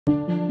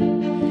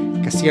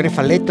Castiglione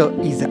Falletto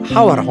is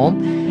our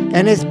home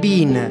and has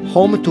been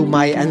home to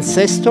my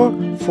ancestor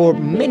for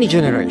many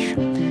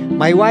generations.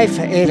 My wife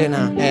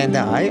Elena and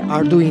I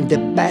are doing the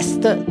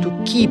best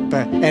to keep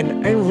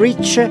and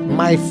enrich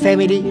my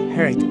family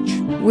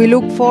heritage. We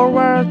look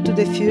forward to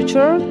the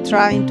future,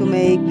 trying to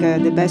make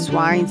the best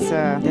wines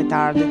that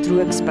are the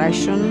true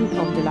expression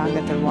of the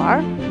Langa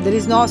terroir. There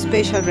is no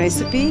special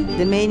recipe.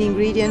 The main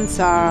ingredients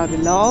are the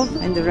love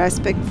and the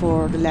respect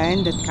for the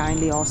land that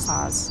kindly hosts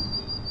us.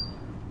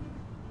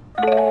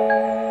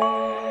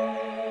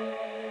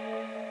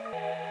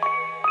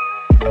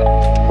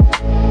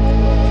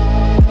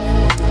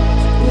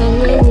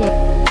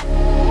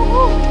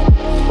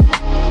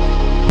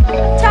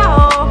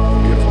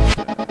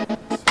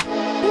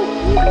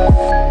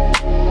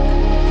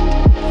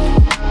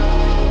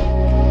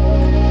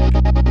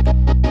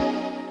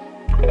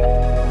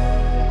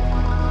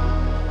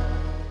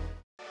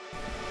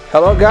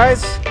 Hello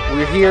guys,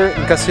 we're here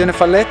in Castiglione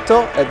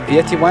Falletto at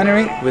Vietti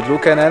Winery with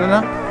Luca and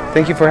Elena.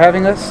 Thank you for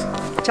having us.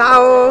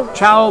 Ciao!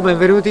 Ciao,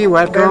 benvenuti,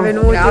 welcome.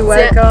 Benvenuti, Grazie.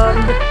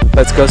 welcome.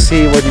 Let's go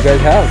see what you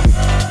guys have.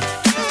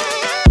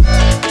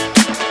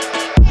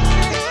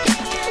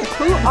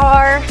 Who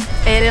are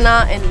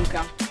Elena and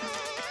Luca?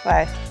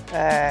 Well,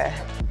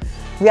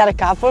 we are a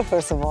couple,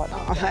 first of all.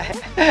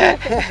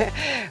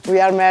 We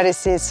are married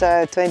since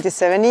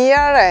 27 years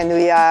and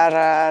we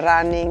are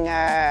running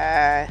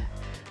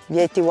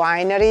Vietti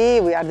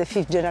Winery. We are the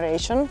 5th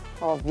generation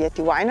of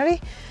Vietti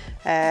Winery,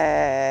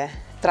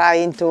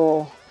 trying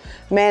to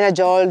manage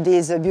all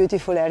this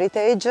beautiful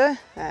heritage.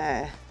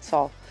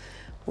 So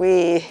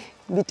we,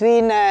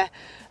 between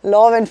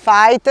love and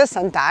fight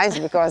sometimes,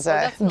 because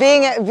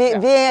being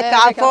a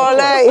couple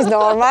is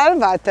normal,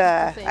 but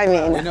I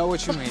mean... We know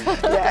what you mean.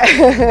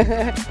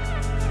 Yeah.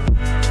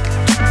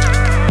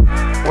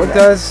 What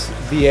does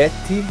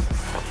Vietti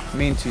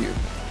mean to you?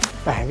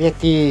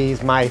 Vietti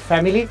is my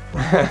family.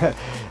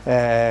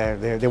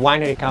 The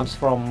winery comes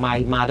from my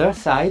mother's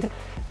side,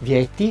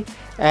 Vietti,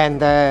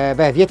 and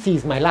Vietti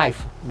is my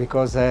life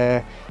because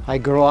I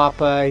grew up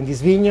in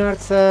these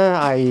vineyards.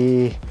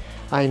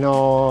 I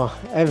know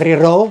every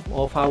row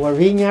of our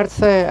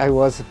vineyards. I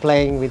was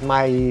playing with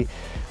my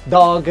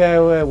dog,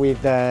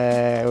 with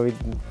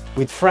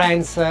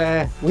friends,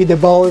 with the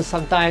ball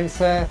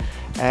sometimes,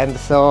 and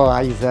so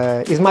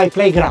it's my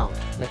playground,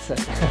 let's say.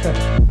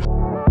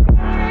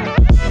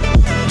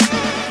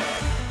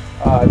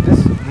 This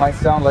might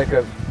sound like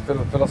a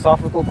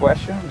philosophical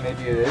question,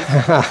 maybe it is.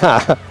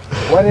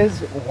 What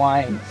is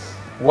wine?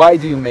 Why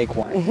do you make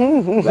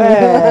wine?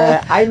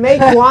 I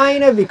make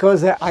wine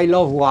because I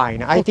love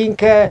wine. I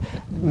think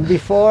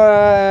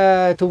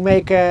before to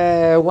make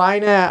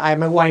wine,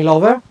 I'm a wine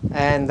lover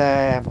and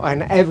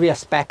on every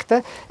aspect,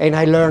 and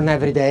I learn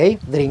every day,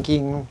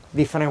 drinking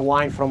different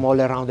wine from all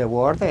around the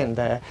world, and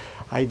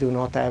I do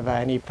not have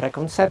any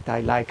preconcept.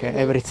 I like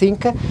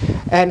everything,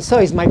 and so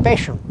it's my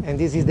passion, and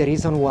this is the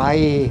reason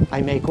why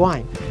I make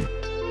wine.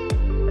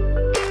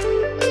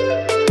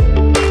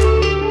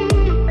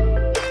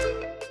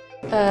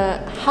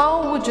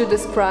 How would you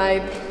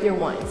describe your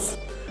wines?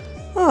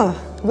 Oh,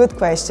 good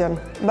question.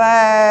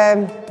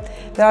 But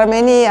there are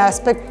many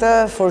aspects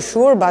for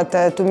sure, but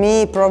to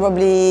me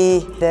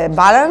probably the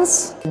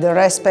balance, the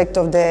respect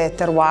of the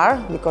terroir,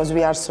 because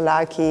we are so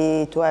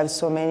lucky to have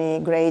so many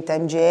great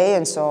MGA,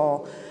 and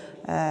so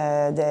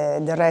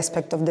the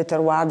respect of the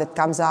terroir that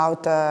comes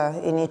out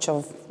in each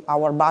of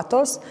our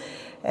bottles,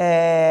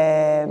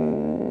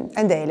 and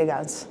the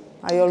elegance.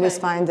 I always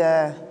find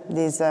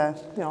this,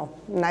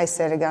 nice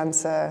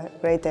elegance,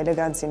 great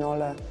elegance in all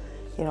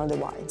the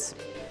wines.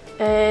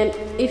 And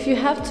if you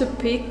have to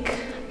pick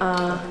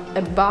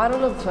a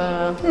bottle of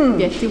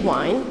Vietti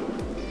wine?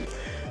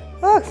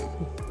 Oh,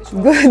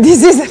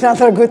 this is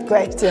another good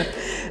question.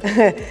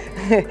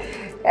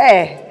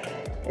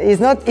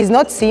 It's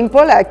not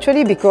simple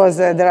actually, because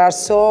there are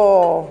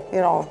so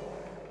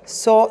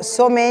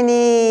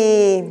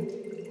many.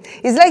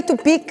 It's like to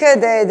pick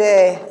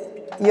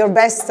your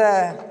best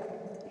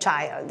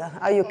child.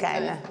 How you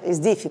can? It's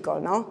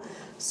difficult, no?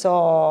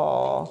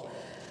 So.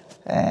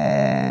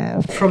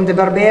 From the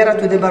Barbera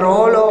to the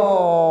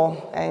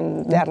Barolo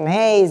and the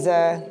Arnese,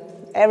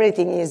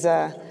 everything is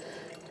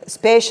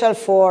special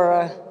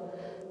for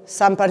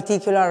some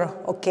particular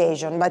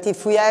occasion. But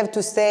if we have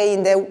to stay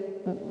in the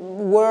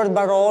word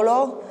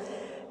Barolo,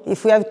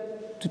 if we have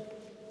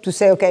to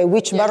say, okay,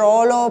 which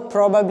Barolo,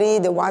 probably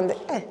the one that,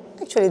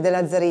 actually the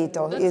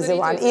Lazzarito is the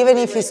one. Even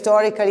if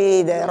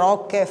historically the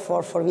Rocche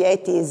for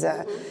Vietti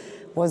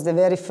was the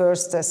very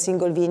first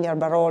single vineyard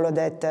Barolo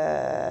that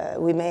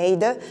we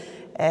made.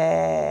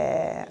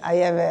 I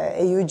have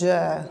a huge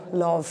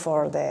love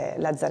for the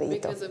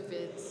Lazzarito. Because of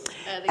its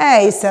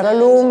It's Serra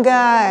Lunga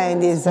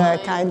and is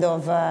kind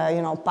of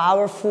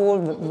powerful,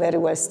 very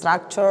well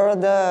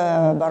structured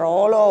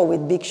Barolo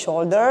with big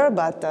shoulder,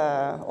 but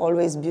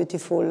always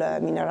beautiful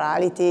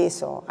minerality.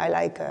 So I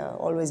like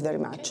always very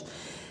much.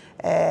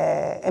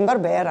 And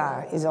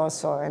Barbera is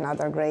also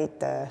another great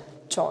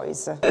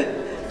choice.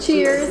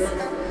 Cheers! Cheers.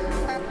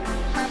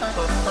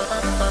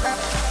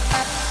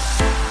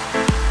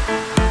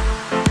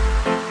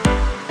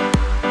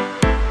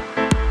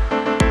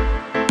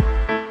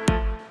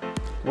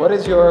 what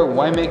is your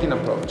winemaking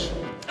approach?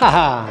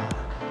 Haha,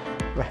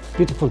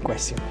 beautiful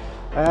question.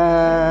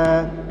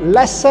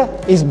 Less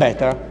is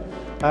better.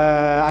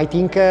 I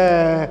think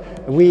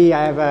we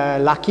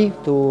have lucky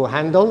to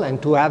handle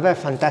and to have a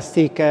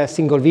fantastic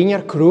single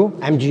vineyard crew,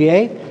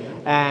 MGA,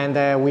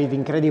 and with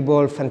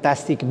incredible,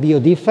 fantastic bio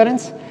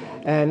difference.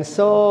 And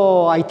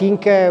so I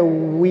think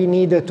we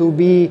need to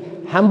be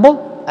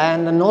humble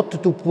and not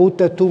to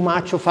put too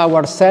much of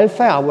ourselves,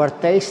 our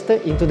taste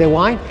into the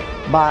wine,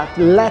 but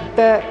let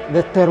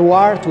the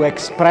terroir to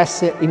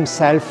express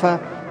himself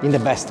in the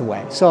best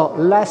way. So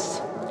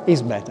less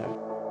is better.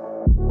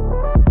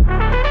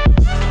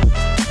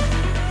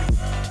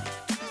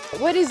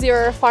 What is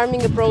your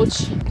farming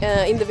approach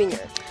in the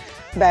vineyard?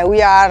 But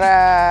we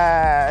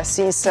are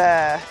since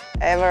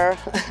ever,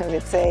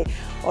 let's say,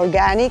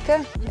 organic,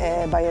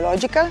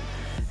 biological.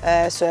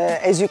 So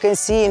as you can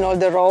see in all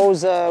the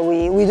rows,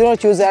 we do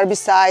not use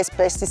herbicides,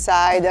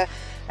 pesticide,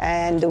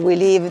 and we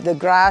leave the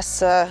grass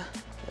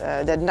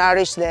that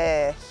nourish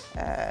the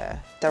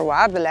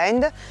terroir, the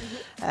land.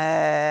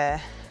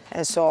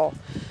 And so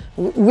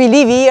we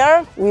live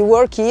here, we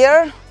work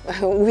here,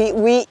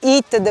 we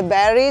eat the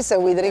berries,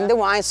 we drink the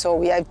wine, so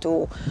we have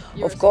to,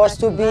 of course,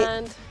 to be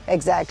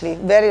exactly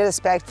very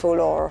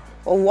respectful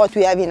of what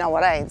we have in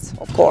our hands,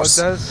 of course.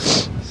 What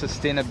does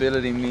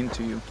sustainability mean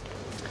to you?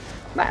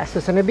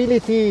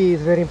 Sustainability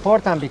is very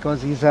important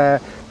because it's,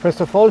 first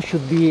of all,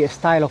 should be a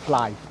style of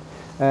life.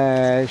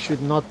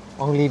 Should not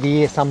only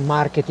be some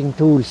marketing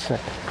tools.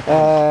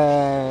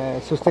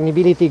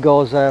 Sustainability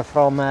goes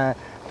from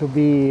to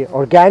be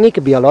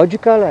organic,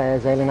 biological,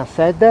 as Elena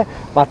said,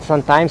 but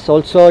sometimes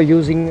also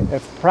using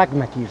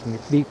pragmatism,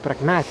 be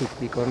pragmatic,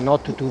 because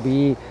not to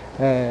be,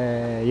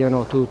 you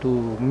know,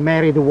 to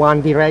marry the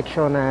one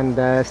direction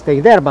and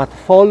stay there, but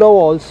follow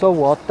also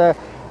what the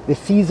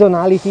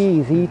seasonality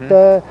is it,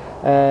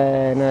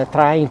 and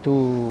trying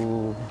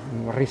to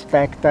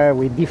respect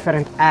with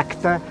different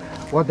act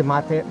what the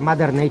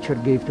Mother Nature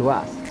gave to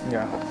us.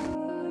 Yeah.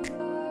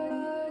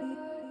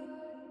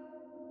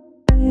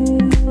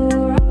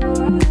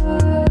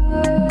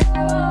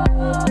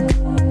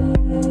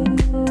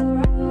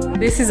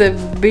 This is a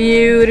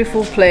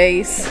beautiful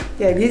place.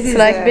 Yeah, this It's is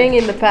like being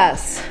in the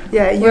past.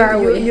 Yeah,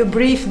 you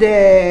brief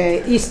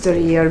the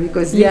history here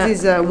because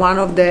this is one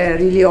of the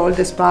really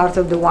oldest part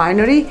of the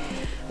winery.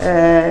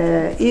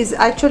 Is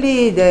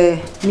actually the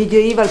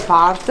medieval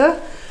part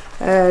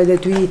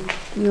that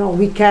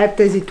we kept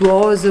as it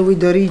was with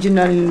the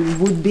original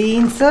wood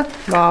beams.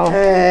 Wow.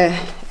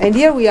 And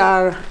here we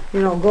are,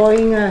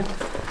 going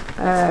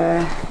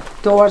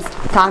towards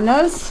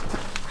tunnels.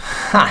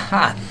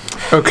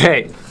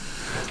 Okay.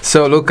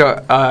 So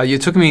Luca, you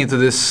took me into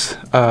this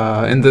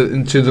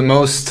into the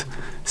most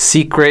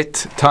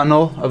secret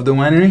tunnel of the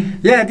winery.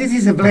 Yeah, this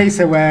is a place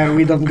where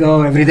we don't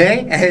go every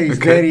day. It's a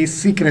very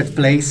secret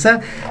place.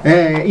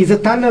 It's a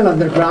tunnel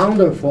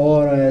underground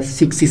for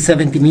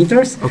 60-70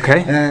 meters.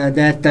 Okay.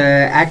 That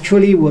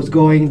actually was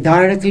going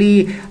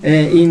directly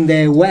in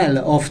the well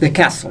of the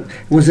castle.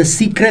 It was a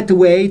secret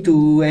way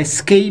to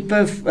escape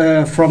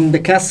from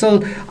the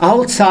castle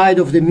outside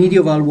of the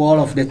medieval wall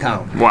of the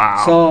town.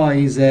 Wow. So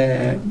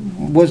it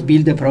was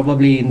built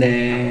probably in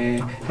the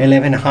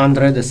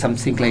 1100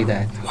 something like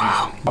that.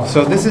 Wow.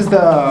 So this is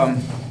the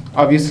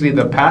obviously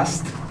the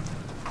past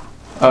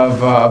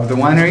of the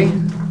winery.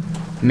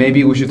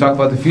 Maybe we should talk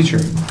about the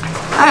future.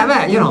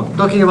 Well,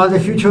 talking about the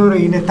future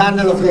in a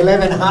tunnel of the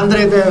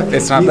 1100,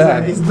 it's not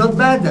bad. It's not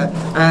bad.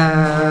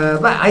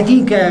 But I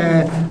think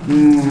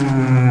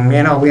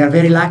we are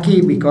very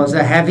lucky because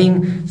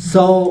having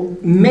so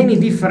many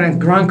different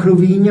Grand Cru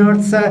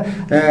vineyards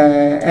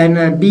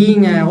and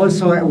being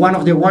also one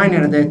of the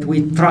wineries that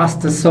we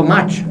trust so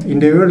much in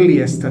the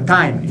earliest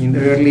time, in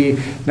the early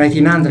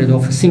 1900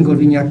 of single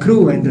vineyard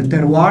cru and the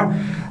terroir.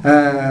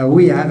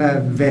 We have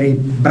a very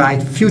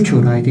bright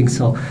future, I think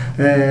so.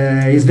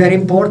 It's very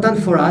important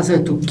for us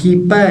to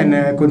keep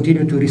and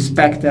continue to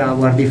respect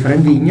our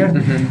different vineyards,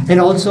 and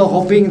also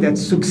hoping that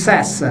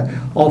success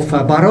of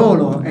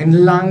Barolo and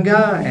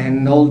Langa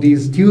and all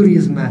this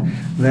tourism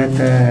that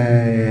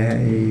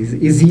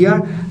is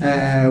here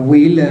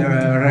will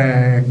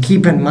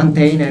keep and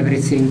maintain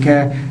everything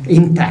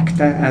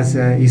intact as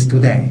is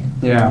today.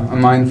 Yeah, a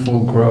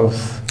mindful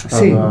growth of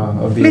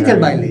the little area.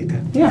 by little.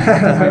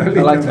 Yeah, I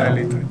like that.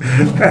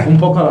 Un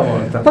poco alla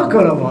volta. Poco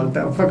alla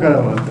volta, poco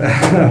alla volta.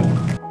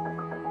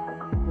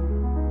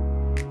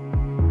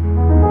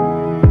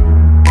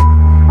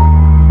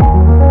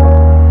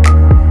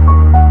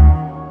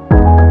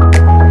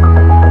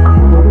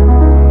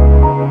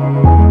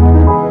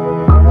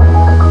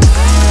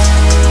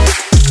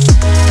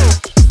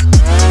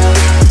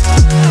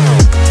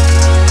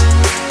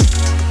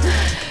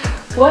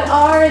 What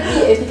are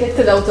the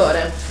etichette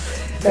d'autore?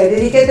 The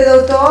Etichette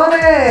d'autore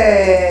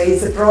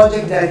is a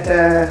project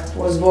that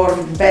was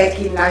born back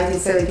in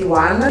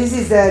 1971. This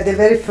is the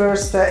very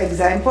first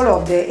example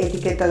of the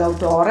Etichette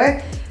d'autore.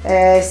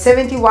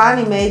 71,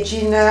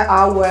 imagine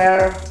how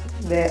were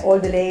all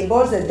the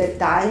labels at that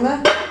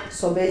time.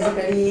 So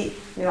basically,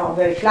 you know,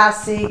 very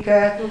classic,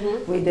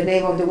 with the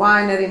name of the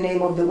winery,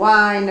 name of the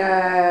wine,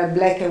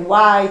 black and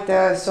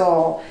white.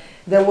 So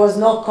there was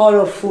no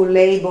colorful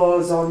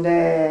labels on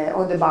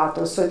the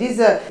bottle. So this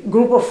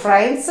group of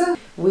friends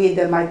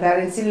with my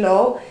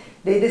parents-in-law,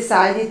 they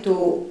decided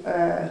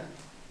to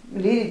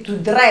really to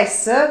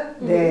dress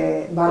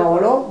the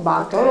Barolo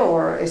bottle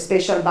or a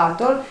special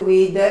bottle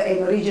with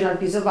an original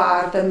piece of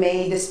art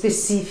made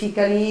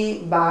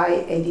specifically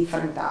by a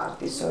different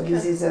artist. So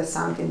this is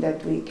something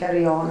that we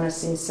carry on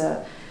since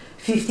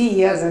 50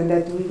 years and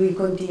that we will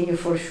continue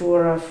for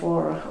sure,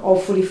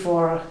 hopefully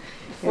for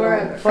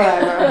forever.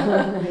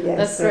 Yes.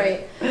 That's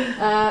great.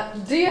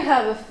 Do you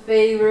have a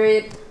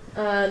favorite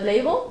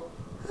label?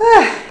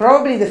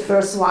 Probably the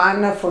first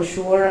one for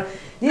sure.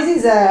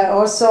 This is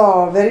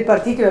also very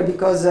particular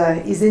because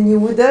it's a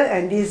nude,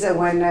 and this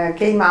when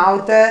came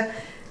out,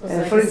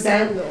 like for a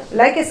example, scandal.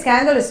 like a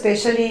scandal,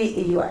 especially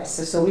in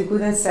US. So we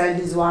couldn't sell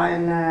this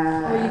wine.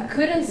 Oh, you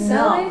couldn't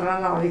sell it?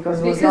 No, because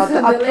it was Because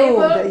not of the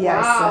approved. label?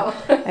 Yes, Wow.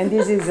 and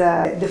this is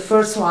the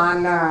first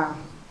one.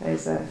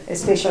 Is a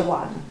special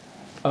one.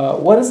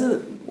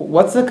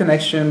 What's the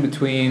connection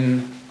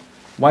between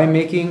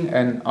winemaking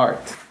and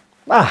art?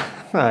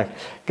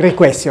 Great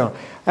question.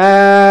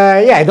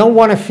 Yeah, I don't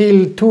want to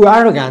feel too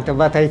arrogant,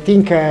 but I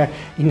think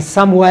in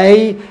some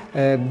way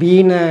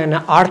being an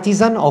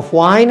artisan of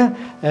wine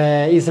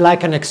is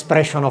like an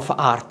expression of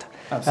art.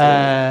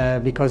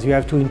 Because you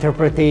have to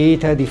interpret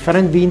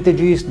different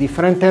vintages,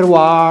 different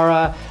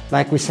terroir,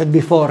 like we said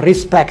before,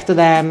 respect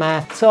them.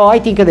 So I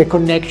think the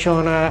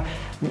connection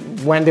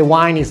when the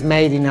wine is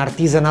made in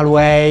artisanal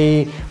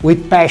way,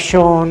 with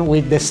passion,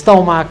 with the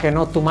stomach, and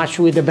not too much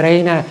with the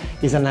brain,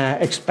 is an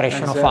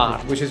expression of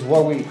art. Which is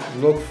what we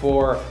look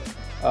for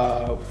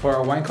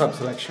our wine club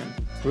selection.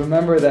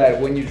 Remember that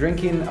when you're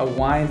drinking a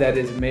wine that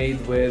is made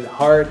with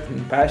heart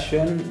and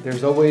passion,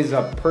 there's always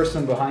a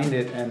person behind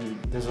it, and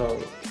there's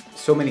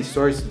so many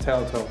stories to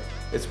tell. So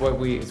it's what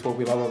we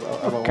love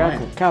about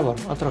wine. Cavolo,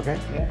 altro che.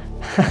 Yeah.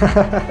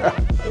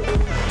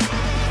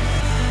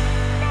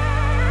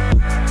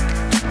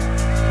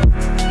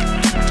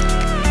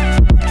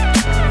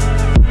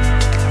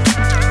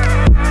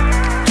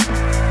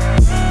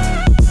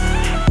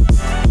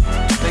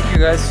 Thank you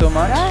guys so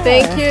much.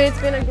 Thank you, it's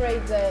been a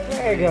great day.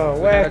 There you go,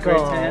 We had a great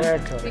welcome, time.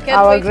 welcome. We can't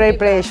Our wait to great be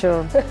back.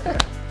 pleasure.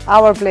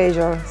 Our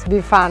pleasure. It's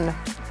been fun.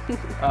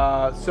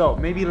 So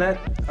maybe let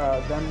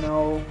them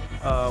know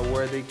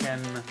where they can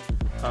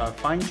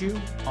find you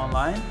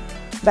online.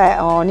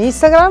 On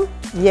Instagram,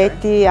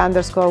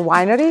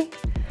 Vietti_winery,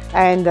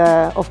 and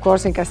of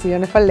course in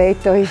Castiglione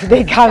Falletto if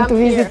they come to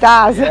visit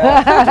us.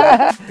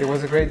 Yeah. It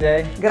was a great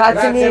day.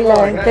 Grazie mille.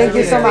 Grazie Thank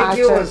you so mille. much. Thank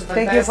you, it was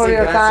Thank you for fantastic.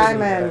 your Grazie time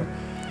mille.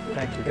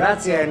 and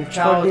Grazie and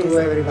ciao to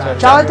everybody.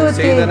 ciao a tutti.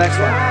 See you in the next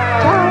one.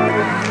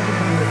 Ciao.